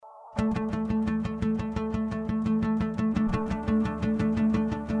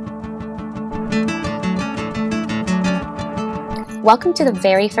Welcome to the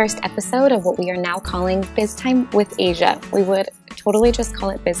very first episode of what we are now calling BizTime with Asia. We would totally just call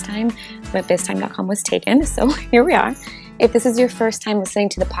it BizTime, but biztime.com was taken, so here we are. If this is your first time listening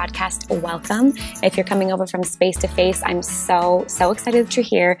to the podcast, welcome. If you're coming over from Space to Face, I'm so excited that you're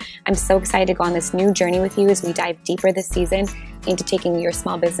here. I'm so excited to go on this new journey with you as we dive deeper this season into taking your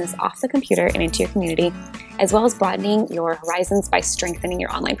small business off the computer and into your community, as well as broadening your horizons by strengthening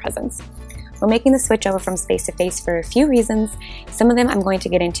your online presence. We're making the switch over from Space to Face for a few reasons. Some of them I'm going to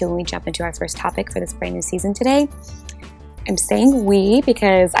get into when we jump into our first topic for this brand new season today. I'm saying we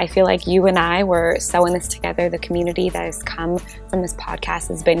because I feel like you and I were so in this together. The community that has come from this podcast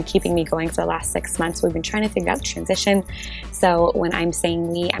has been keeping me going for the last 6 months. We've been trying to figure out the transition. So when I'm saying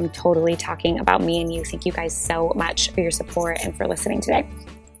we, I'm totally talking about me and you. Thank you guys so much for your support and for listening today.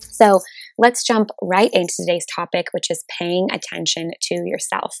 So let's jump right into today's topic, which is paying attention to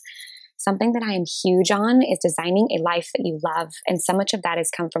yourself. Something that I am huge on is designing a life that you love. And so much of that has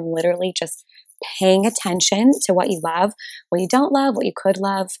come from literally just paying attention to what you love, what you don't love, what you could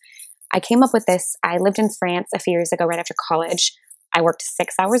love. I came up with this. I lived in France a few years ago, right after college. I worked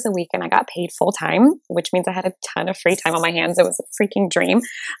 6 hours a week and I got paid full time, which means I had a ton of free time on my hands. It was a freaking dream.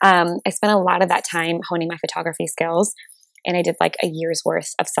 I spent a lot of that time honing my photography skills, and I did like a year's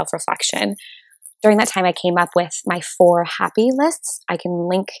worth of self-reflection. During that time, I came up with my 4 happy lists. I can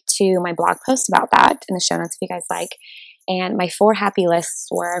link to my blog post about that in the show notes if you guys like. And my 4 happy lists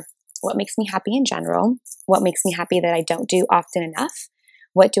were what makes me happy in general, what makes me happy that I don't do often enough,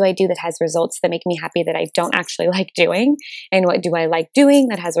 what do I do that has results that make me happy that I don't actually like doing, and what do I like doing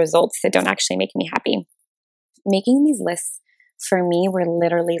that has results that don't actually make me happy. Making these lists for me were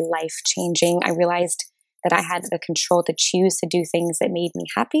literally life-changing. I realized that I had the control to choose to do things that made me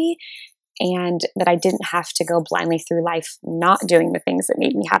happy, and that I didn't have to go blindly through life not doing the things that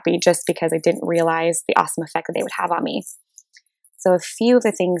made me happy just because I didn't realize the awesome effect that they would have on me. So a few of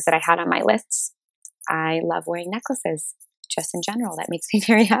the things that I had on my lists: I love wearing necklaces, just in general. That makes me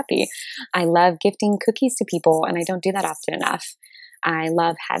very happy. I love gifting cookies to people, and I don't do that often enough. I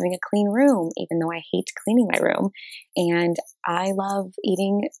love having a clean room, even though I hate cleaning my room. And I love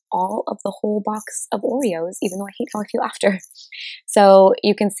eating all of the whole box of Oreos, even though I hate how I feel after. So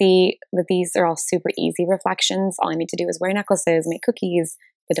you can see that these are all super easy reflections. All I need to do is wear necklaces, make cookies,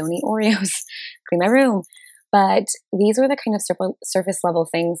 but don't eat Oreos, clean my room. But these were the kind of surface level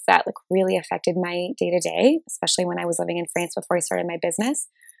things that like really affected my day to day, especially when I was living in France before I started my business.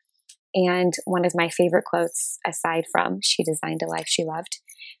 And one of my favorite quotes, aside from "she designed a life she loved,"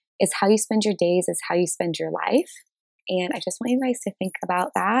 is "how you spend your days is how you spend your life." And I just want you guys to think about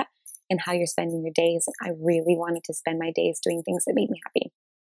that and how you're spending your days. I really wanted to spend my days doing things that made me happy.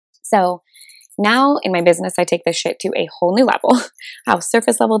 So now in my business, I take this shit to a whole new level, how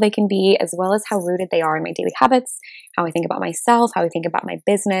surface level they can be, as well as how rooted they are in my daily habits, how I think about myself, how I think about my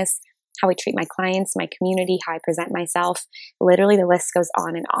business, how I treat my clients, my community, how I present myself. Literally, the list goes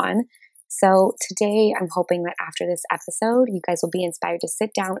on and on. So today, I'm hoping that after this episode, you guys will be inspired to sit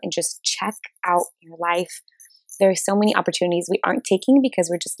down and just check out your life. There are so many opportunities we aren't taking because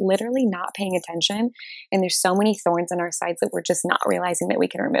we're just literally not paying attention. And there's so many thorns on our sides that we're just not realizing that we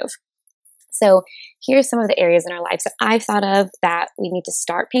can remove. So here's some of the areas in our lives that I've thought of that we need to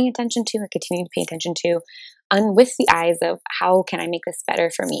start paying attention to and continue to pay attention to, with the eyes of how can I make this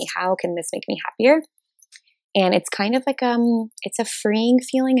better for me? How can this make me happier? And it's kind of like it's a freeing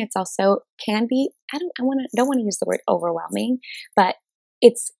feeling. It's also can be, don't want to use the word overwhelming, but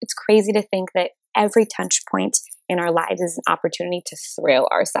it's crazy to think that every touch point in our lives is an opportunity to thrill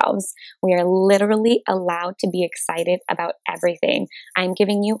ourselves. We are literally allowed to be excited about everything. I'm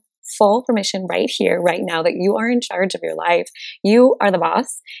giving you full permission right here, right now, that you are in charge of your life. You are the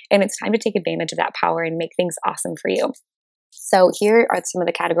boss, and it's time to take advantage of that power and make things awesome for you. So here are some of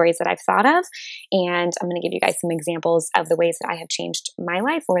the categories that I've thought of, and I'm going to give you guys some examples of the ways that I have changed my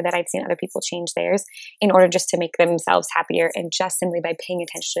life or that I've seen other people change theirs in order just to make themselves happier and just simply by paying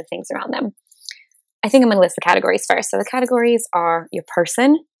attention to things around them. I think I'm going to list the categories first. So the categories are your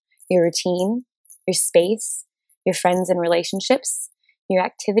person, your routine, your space, your friends and relationships, your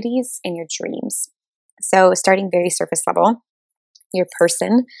activities, and your dreams. So starting very surface level, your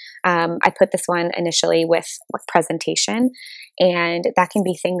person. I put this one initially with presentation, and that can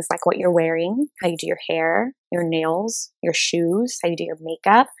be things like what you're wearing, how you do your hair, your nails, your shoes, how you do your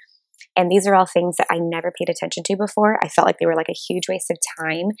makeup. And these are all things that I never paid attention to before. I felt like they were like a huge waste of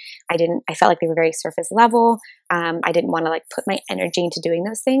time. I felt like they were very surface level. I didn't want to like put my energy into doing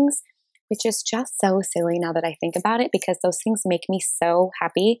those things. which is just so silly now that I think about it, because those things make me so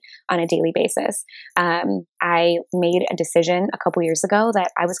happy on a daily basis. I made a decision a couple years ago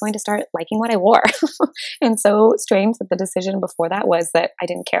that I was going to start liking what I wore. And so strange that the decision before that was that I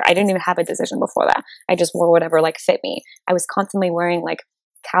didn't care. I didn't even have a decision before that. I just wore whatever like fit me. I was constantly wearing like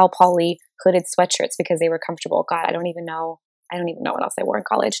Cal Poly hooded sweatshirts because they were comfortable. God, I don't even know what else I wore in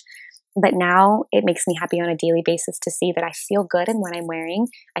college. But now it makes me happy on a daily basis to see that I feel good in what I'm wearing.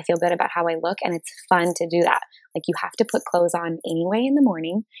 I feel good about how I look, and it's fun to do that. Like, you have to put clothes on anyway in the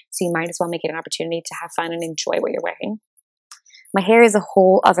morning, so you might as well make it an opportunity to have fun and enjoy what you're wearing. My hair is a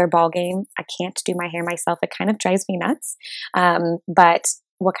whole other ball game. I can't do my hair myself. It kind of drives me nuts. But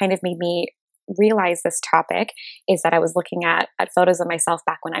what kind of made me realize this topic is that I was looking at photos of myself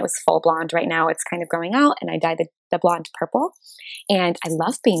back when I was full blonde. Right now it's kind of growing out, and I dyed the blonde purple, and I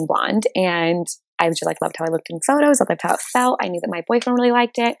love being blonde, and I just like loved how I looked in photos. I loved how it felt. I knew that my boyfriend really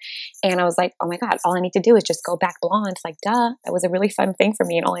liked it, and I was like, oh my God, all I need to do is just go back blonde. Like, duh, that was a really fun thing for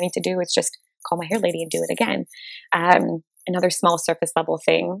me, and all I need to do is just call my hair lady and do it again. Another small surface level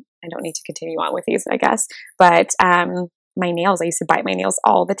thing, I don't need to continue on with these, I guess, but my nails, I used to bite my nails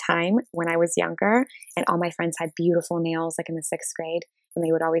all the time when I was younger, and all my friends had beautiful nails like in the 6th grade, and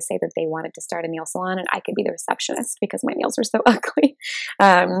they would always say that they wanted to start a nail salon and I could be the receptionist because my nails were so ugly.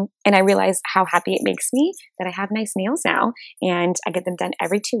 And I realized how happy it makes me that I have nice nails now, and I get them done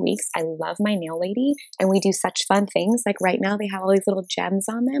every 2 weeks. I love my nail lady, and we do such fun things. Like right now they have all these little gems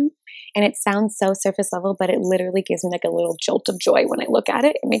on them, and it sounds so surface level, but it literally gives me like a little jolt of joy when I look at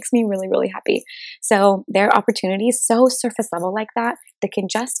it. It makes me really, really happy. So there are opportunities so surface level like that can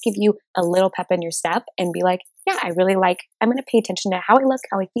just give you a little pep in your step and be like, yeah, I'm going to pay attention to how I look,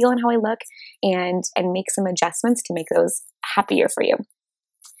 how I feel, and how I look, and make some adjustments to make those happier for you.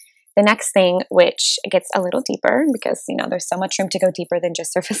 The next thing, which gets a little deeper because, there's so much room to go deeper than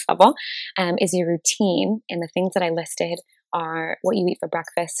just surface level, is your routine. And the things that I listed are what you eat for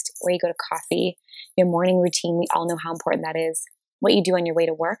breakfast, where you go to coffee, your morning routine. We all know how important that is. What you do on your way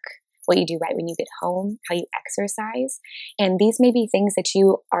to work, what you do right when you get home, how you exercise. And these may be things that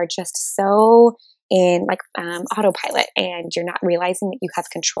you are just so in like autopilot, and you're not realizing that you have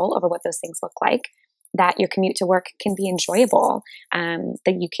control over what those things look like, that your commute to work can be enjoyable,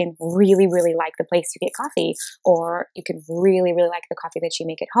 that you can really, really like the place you get coffee, or you can really, really like the coffee that you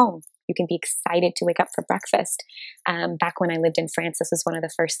make at home. You can be excited to wake up for breakfast. Back when I lived in France, this was one of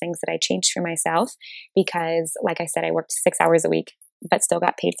the first things that I changed for myself because, like I said, I worked 6 hours a week, but still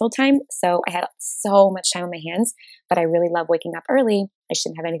got paid full time. So I had so much time on my hands, but I really love waking up early. I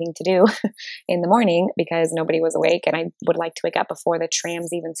shouldn't have anything to do in the morning because nobody was awake, and I would like to wake up before the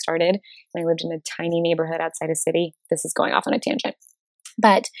trams even started. And I lived in a tiny neighborhood outside a city. This is going off on a tangent.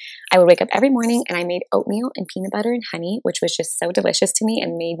 But I would wake up every morning and I made oatmeal and peanut butter and honey, which was just so delicious to me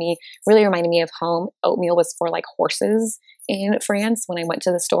and really reminded me of home. Oatmeal was for like horses in France. When I went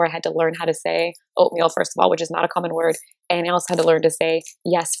to the store, I had to learn how to say oatmeal, first of all, which is not a common word. And I also had to learn to say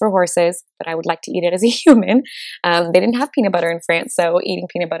yes for horses, but I would like to eat it as a human. They didn't have peanut butter in France, so eating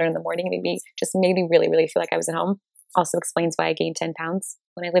peanut butter in the morning made me really, really feel like I was at home. Also explains why I gained 10 pounds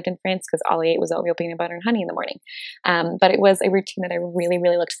when I lived in France, because all I ate was oatmeal, peanut butter, and honey in the morning. But it was a routine that I really,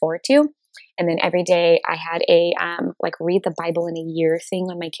 really looked forward to. And then every day I had a read the Bible in a year thing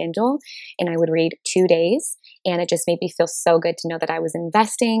on my Kindle, and I would read 2 days, and it just made me feel so good to know that I was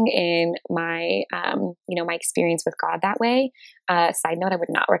investing in my my experience with God that way. Side note, I would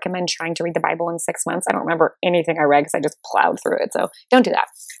not recommend trying to read the Bible in 6 months. I don't remember anything I read because I just plowed through it, so don't do that.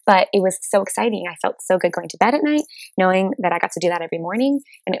 But it was so exciting. I felt so good going to bed at night, knowing that I got to do that every morning,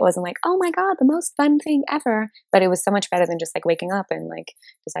 and it wasn't like, oh my God, the most fun thing ever. But it was so much better than just like waking up and like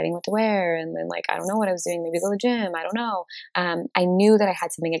deciding what to wear, and then like I don't know what I was doing, maybe go to the gym, I don't know. I knew that I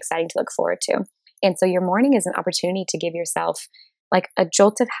had something exciting to look forward to. And so your morning is an opportunity to give yourself like a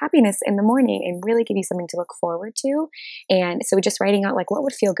jolt of happiness in the morning and really give you something to look forward to. And so just writing out like what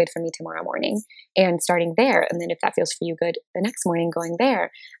would feel good for me tomorrow morning and starting there. And then if that feels for you good the next morning, going there.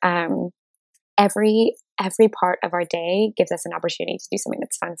 Every part of our day gives us an opportunity to do something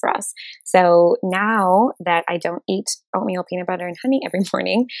that's fun for us. So now that I don't eat oatmeal, peanut butter, and honey every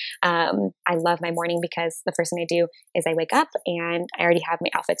morning, I love my morning because the first thing I do is I wake up and I already have my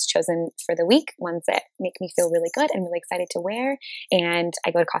outfits chosen for the week, ones that make me feel really good and really excited to wear. And I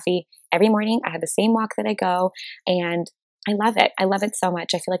go to coffee every morning. I have the same walk that I go, and I love it. I love it so much.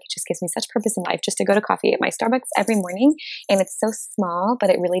 I feel like it just gives me such purpose in life just to go to coffee at my Starbucks every morning. And it's so small,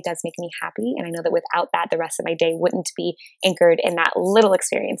 but it really does make me happy. And I know that without that, the rest of my day wouldn't be anchored in that little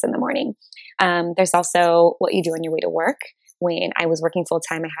experience in the morning. There's also what you do on your way to work, when I was working full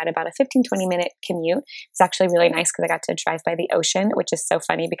time, I had about a 15-20 minute commute. It's actually really nice because I got to drive by the ocean, which is so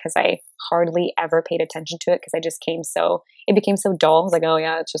funny because I hardly ever paid attention to it because it became so dull. I was like, oh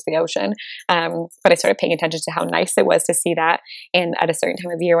yeah, it's just the ocean. But I started paying attention to how nice it was to see that. And at a certain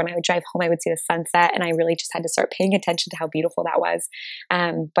time of year when I would drive home, I would see the sunset, and I really just had to start paying attention to how beautiful that was.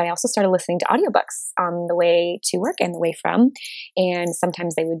 But I also started listening to audiobooks on the way to work and the way from. And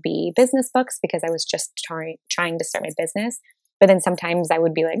sometimes they would be business books because I was just trying to start my business. But then sometimes I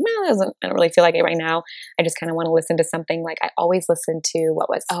would be like, no, I don't really feel like it right now. I just kind of want to listen to something. Like I always listened to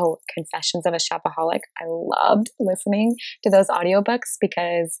Confessions of a Shopaholic. I loved listening to those audiobooks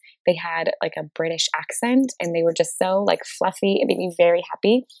because they had like a British accent and they were just so like fluffy. It made me very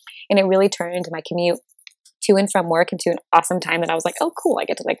happy. And it really turned my commute to and from work into an awesome time that I was like, oh, cool, I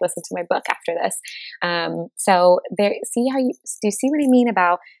get to like listen to my book after this. So do you see what I mean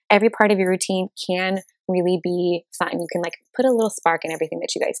about every part of your routine can really be fun. You can like put a little spark in everything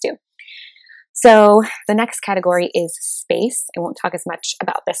that you guys do. So the next category is space. I won't talk as much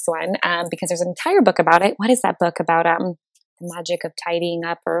about this one because there's an entire book about it. What is that book about? The magic of tidying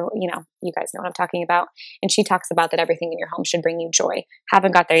up, or you guys know what I'm talking about. And she talks about that everything in your home should bring you joy.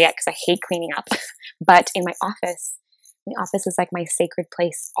 Haven't got there yet because I hate cleaning up. But in my office is like my sacred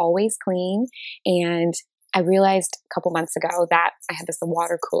place, always clean. And I realized a couple months ago that I have this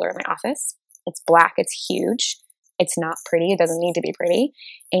water cooler in my office. It's black. It's huge. It's not pretty. It doesn't need to be pretty.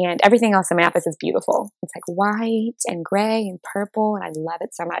 And everything else in my office is beautiful. It's like white and gray and purple, and I love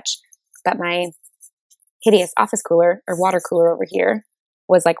it so much. But my hideous office cooler or water cooler over here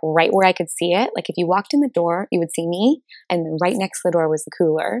was like right where I could see it. Like if you walked in the door, you would see me, and then right next to the door was the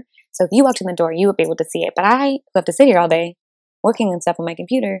cooler. So if you walked in the door, you would be able to see it. But I, who have to sit here all day working on stuff on my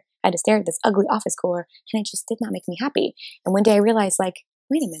computer, had to stare at this ugly office cooler, and it just did not make me happy. And one day I realized, like,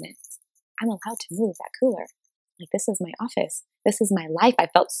 wait a minute, I'm allowed to move that cooler. Like, this is my office. This is my life. I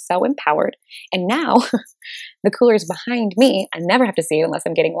felt so empowered. And now the cooler is behind me. I never have to see it unless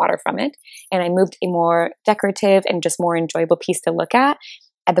I'm getting water from it. And I moved a more decorative and just more enjoyable piece to look at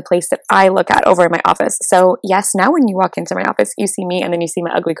the place that I look at over in my office. So yes, now when you walk into my office, you see me and then you see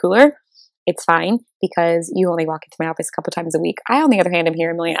my ugly cooler. It's fine because you only walk into my office a couple times a week. I, on the other hand, am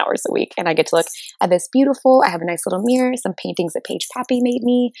here a million hours a week, and I get to look at this beautiful, I have a nice little mirror, some paintings that Paige Poppy made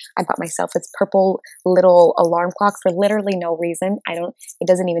me. I bought myself this purple little alarm clock for literally no reason. It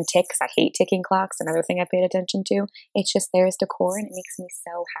doesn't even tick because I hate ticking clocks, another thing I paid attention to. It's just there as decor, and it makes me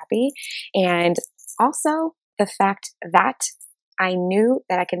so happy. And also the fact that I knew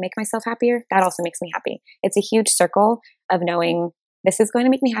that I could make myself happier, that also makes me happy. It's a huge circle of knowing this is going to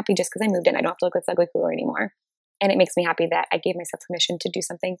make me happy just because I moved in. I don't have to look at this ugly cooler anymore. And it makes me happy that I gave myself permission to do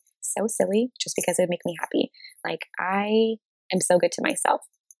something so silly just because it would make me happy. Like, I am so good to myself.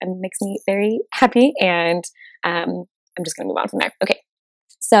 It makes me very happy. And I'm just going to move on from there. Okay.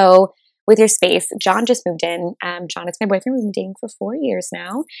 So with your space, John just moved in. John is my boyfriend. We've been dating for 4 years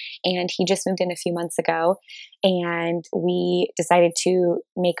now, and he just moved in a few months ago. And we decided to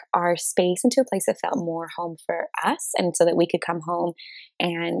make our space into a place that felt more home for us, and so that we could come home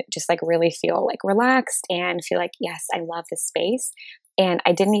and just like really feel like relaxed and feel like, yes, I love this space. And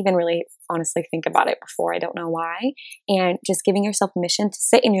I didn't even really honestly think about it before. I don't know why. And just giving yourself permission to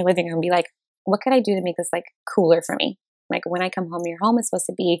sit in your living room and be like, what could I do to make this like cooler for me? Like, when I come home, your home is supposed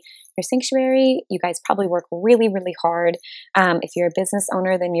to be your sanctuary. You guys probably work really, really hard. If you're a business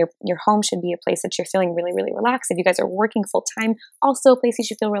owner, then your home should be a place that you're feeling really, really relaxed. If you guys are working full time, also a place you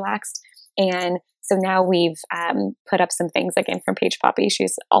should feel relaxed. And so now we've put up some things again from Paige Poppy.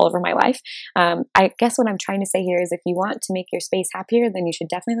 She's all over my life. I guess what I'm trying to say here is, if you want to make your space happier, then you should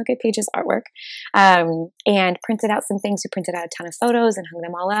definitely look at Paige's artwork and printed out some things. We printed out a ton of photos and hung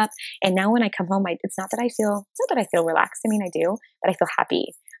them all up. And now when I come home, it's not that I feel relaxed. I mean, I do, but I feel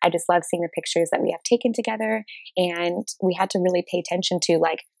happy. I just love seeing the pictures that we have taken together. And we had to really pay attention to,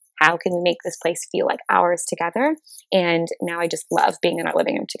 like, how can we make this place feel like ours together? And now I just love being in our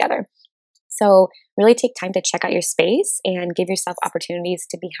living room together. So really take time to check out your space and give yourself opportunities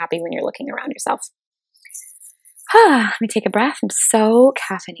to be happy when you're looking around yourself. Let me take a breath. I'm so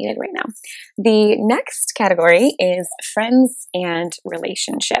caffeinated right now. The next category is friends and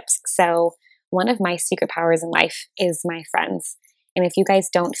relationships. So one of my secret powers in life is my friends. And if you guys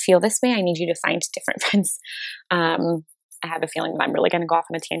don't feel this way, I need you to find different friends. I have a feeling that I'm really going to go off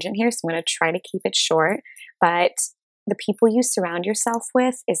on a tangent here, so I'm going to try to keep it short. But the people you surround yourself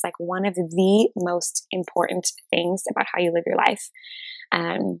with is like one of the most important things about how you live your life.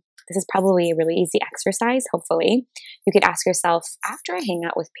 This is probably a really easy exercise, hopefully. You could ask yourself, after I hang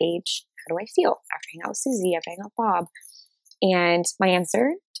out with Paige, how do I feel? After I hang out with Susie, after I hang out with Bob. And my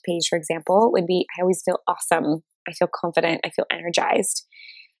answer to Paige, for example, would be, I always feel awesome I feel confident, I feel energized.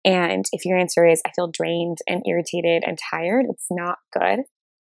 And if your answer is, I feel drained and irritated and tired, it's not good.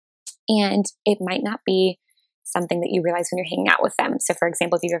 And it might not be something that you realize when you're hanging out with them. So for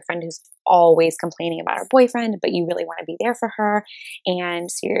example, if you have a friend who's always complaining about her boyfriend, but you really want to be there for her,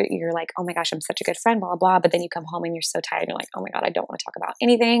 and so you're like, oh my gosh, I'm such a good friend, blah, blah, blah. But then you come home and you're so tired. You're like, oh my God, I don't want to talk about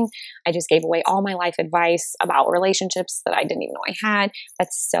anything. I just gave away all my life advice about relationships that I didn't even know I had.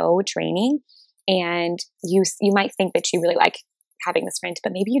 That's so draining. And you might think that you really like having this friend,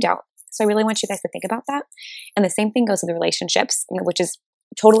 but maybe you don't. So I really want you guys to think about that. And the same thing goes with the relationships, which is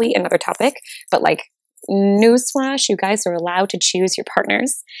totally another topic, but like, newsflash, you guys are allowed to choose your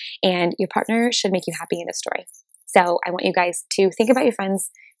partners, and your partner should make you happy in a story. So I want you guys to think about your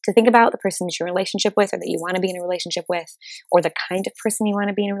friends, to think about the person that you're in a relationship with or that you want to be in a relationship with, or the kind of person you want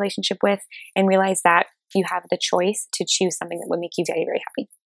to be in a relationship with, and realize that you have the choice to choose something that would make you very, very happy.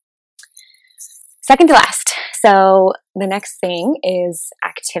 Second to last. So the next thing is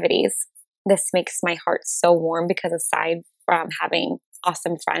activities. This makes my heart so warm because aside from having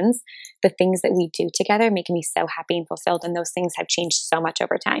awesome friends, the things that we do together make me so happy and fulfilled. And those things have changed so much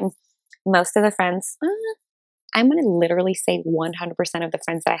over time. Most of the friends, I'm going to literally say 100% of the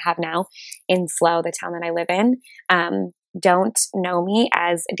friends that I have now in SLO, the town that I live in, don't know me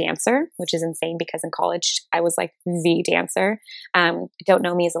as a dancer, which is insane because in college I was like the dancer. Don't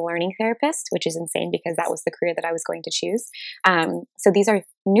know me as a learning therapist, which is insane because that was the career that I was going to choose. So these are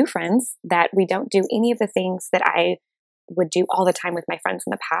new friends that we don't do any of the things that I would do all the time with my friends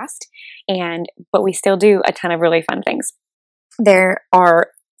in the past, but we still do a ton of really fun things. There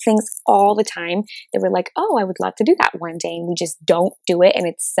are things all the time that we're like, oh, I would love to do that one day, and we just don't do it, and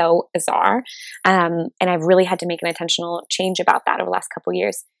it's so bizarre. And I've really had to make an intentional change about that over the last couple of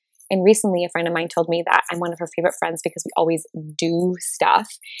years. And recently, a friend of mine told me that I'm one of her favorite friends because we always do stuff,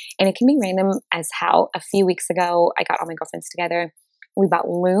 and it can be random as hell. A few weeks ago, I got all my girlfriends together. We bought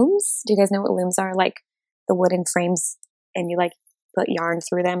looms. Do you guys know what looms are? Like the wooden frames, and you like put yarn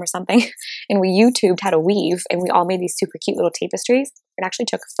through them or something. And we YouTubed how to weave, and we all made these super cute little tapestries. It actually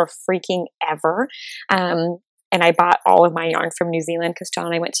took for freaking ever. And I bought all of my yarn from New Zealand because John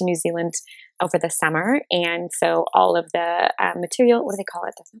and I went to New Zealand over the summer. And so all of the material, what do they call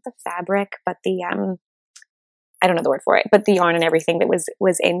it? That's not the fabric, but the, I don't know the word for it, but the yarn and everything that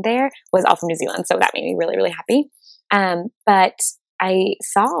was in there was all from New Zealand. So that made me really, really happy. But I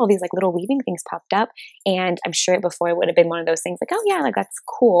saw all these like little weaving things popped up, and I'm sure before it would have been one of those things like, oh yeah, like that's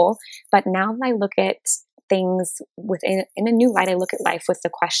cool. But now that I look at things in a new light, I look at life with the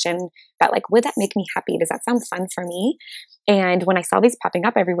question about like, would that make me happy? Does that sound fun for me? And when I saw these popping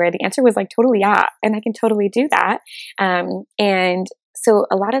up everywhere, the answer was like, totally, yeah. And I can totally do that. And so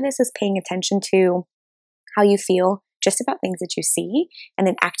a lot of this is paying attention to how you feel just about things that you see, and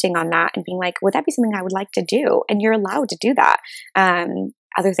then acting on that and being like, would that be something I would like to do? And you're allowed to do that.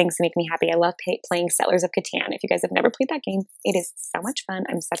 Other things make me happy. I love playing Settlers of Catan. If you guys have never played that game, it is so much fun.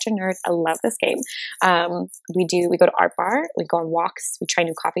 I'm such a nerd. I love this game. We go to Art Bar. We go on walks. We try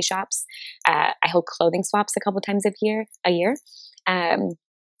new coffee shops. I hold clothing swaps a couple times a year. And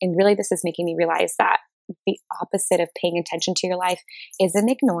really this is making me realize that the opposite of paying attention to your life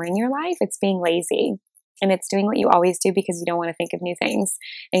isn't ignoring your life. It's being lazy. And it's doing what you always do because you don't want to think of new things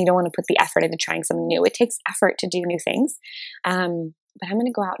and you don't want to put the effort into trying something new. It takes effort to do new things. But I'm going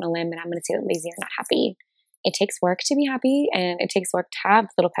to go out on a limb and I'm going to say that lazy are not happy. It takes work to be happy, and it takes work to have a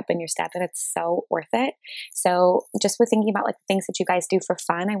little pep in your step, and it's so worth it. So just with thinking about like the things that you guys do for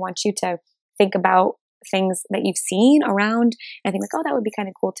fun, I want you to think about things that you've seen around and think like, oh, that would be kind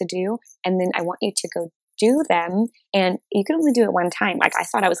of cool to do. And then I want you to go do them, and you can only do it one time. Like I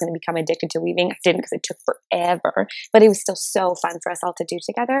thought I was going to become addicted to weaving. I didn't because it took forever, but it was still so fun for us all to do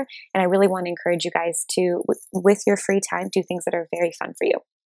together. And I really want to encourage you guys to, with your free time, do things that are very fun for you.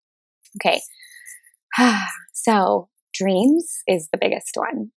 Okay. So dreams is the biggest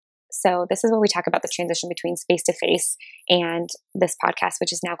one. So this is where we talk about the transition between face-to-face and this podcast,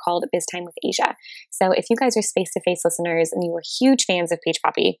 which is now called Biz Time with Asia. So if you guys are face-to-face listeners and you were huge fans of Paige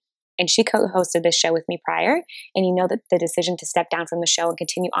Poppy, and she co-hosted this show with me prior, and you know that the decision to step down from the show and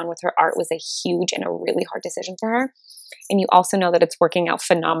continue on with her art was a huge and a really hard decision for her. And you also know that it's working out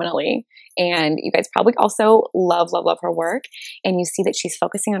phenomenally. And you guys probably also love her work. And you see that she's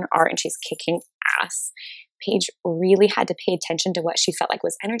focusing on her art and she's kicking ass. Paige really had to pay attention to what she felt like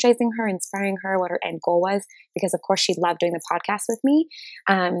was energizing her, inspiring her, what her end goal was, because of course she loved doing the podcast with me.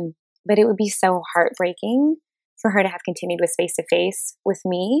 But it would be so heartbreaking for her to have continued with face-to-face with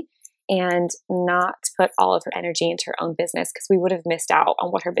me and not put all of her energy into her own business, because we would have missed out on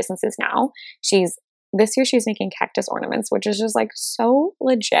what her business is now. This year she's making cactus ornaments, which is just like so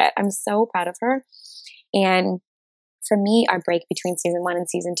legit. I'm so proud of her. And for me, our break between season 1 and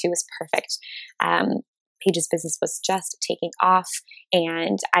season 2 was perfect. Paige's business was just taking off,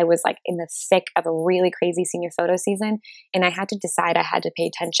 and I was like in the thick of a really crazy senior photo season, and I had to decide, I had to pay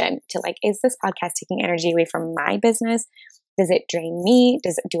attention to like, is this podcast taking energy away from my business? Does it drain me?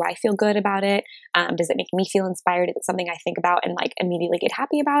 Do I feel good about it? Does it make me feel inspired? Is it something I think about and like immediately get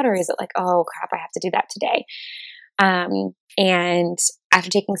happy about? Or is it like, oh crap, I have to do that today? And after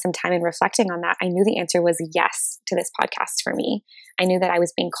taking some time and reflecting on that, I knew the answer was yes to this podcast for me. I knew that I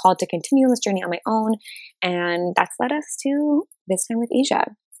was being called to continue this journey on my own. And that's led us to Biz Time with Asia.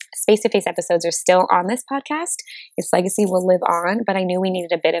 Face-to-face episodes are still on this podcast. Its legacy will live on, but I knew we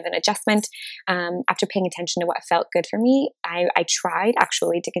needed a bit of an adjustment. After paying attention to what felt good for me, I tried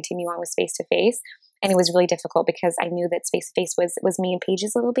actually to continue on with face-to-face. And it was really difficult because I knew that face-to-face was me and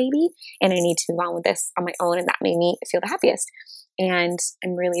Paige's little baby, and I need to move on with this on my own, and that made me feel the happiest. And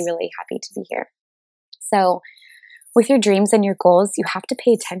I'm really, really happy to be here. So with your dreams and your goals, you have to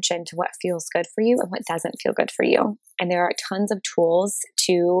pay attention to what feels good for you and what doesn't feel good for you. And there are tons of tools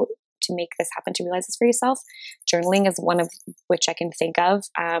to make this happen, to realize this for yourself. Journaling is one of which I can think of.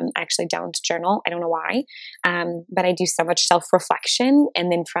 I actually don't journal. I don't know why. But I do so much self-reflection.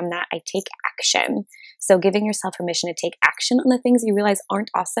 And then from that, I take action. So giving yourself permission to take action on the things you realize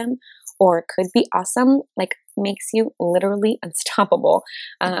aren't awesome or could be awesome, like makes you literally unstoppable.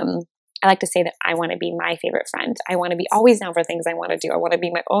 I like to say that I want to be my favorite friend. I want to be always down for things I want to do. I want to be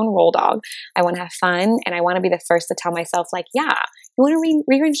my own roll dog. I want to have fun, and I want to be the first to tell myself, like, yeah, you want to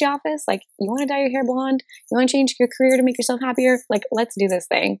rearrange the office? Like, you want to dye your hair blonde? You want to change your career to make yourself happier? Like, let's do this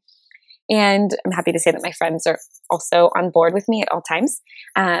thing. And I'm happy to say that my friends are also on board with me at all times.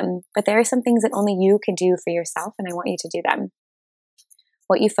 But there are some things that only you can do for yourself, and I want you to do them.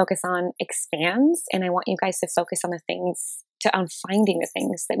 What you focus on expands, and I want you guys to focus on on finding the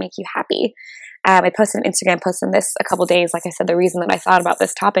things that make you happy. I posted an Instagram post on this a couple days. Like I said, the reason that I thought about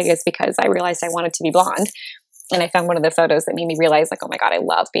this topic is because I realized I wanted to be blonde, and I found one of the photos that made me realize, like, oh my God, I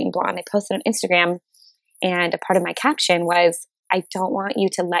love being blonde. I posted on Instagram, and a part of my caption was, I don't want you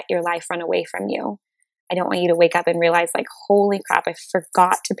to let your life run away from you. I don't want you to wake up and realize, like, holy crap, I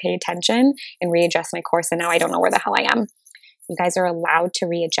forgot to pay attention and readjust my course, and now I don't know where the hell I am. You guys are allowed to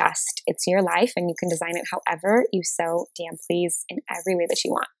readjust. It's your life, and you can design it however you so damn please in every way that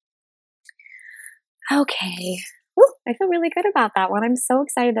you want. Okay. Woo, I feel really good about that one. I'm so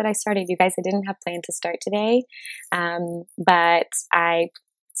excited that I started. You guys, I didn't have planned to start today, but I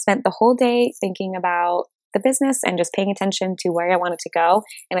spent the whole day thinking about the business and just paying attention to where I wanted to go,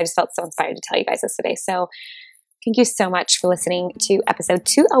 and I just felt so inspired to tell you guys this today. So thank you so much for listening to episode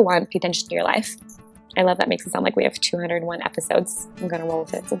 201, Pay Attention to Your Life. I love that. Makes it sound like we have 201 episodes. I'm going to roll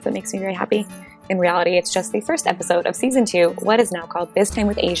with it since it makes me very happy. In reality, it's just the first episode of season 2, what is now called Biz Time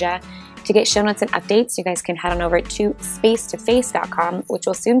with Asia. To get show notes and updates, you guys can head on over to spacetoface.com, which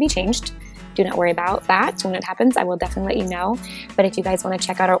will soon be changed. Do not worry about that. When it happens, I will definitely let you know. But if you guys want to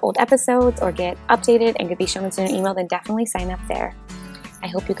check out our old episodes or get updated and get these show notes in an email, then definitely sign up there. I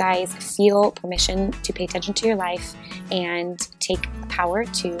hope you guys feel permission to pay attention to your life and take power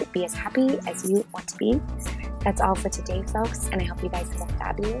to be as happy as you want to be. That's all for today, folks, and I hope you guys have a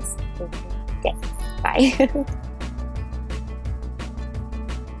fabulous day. Bye.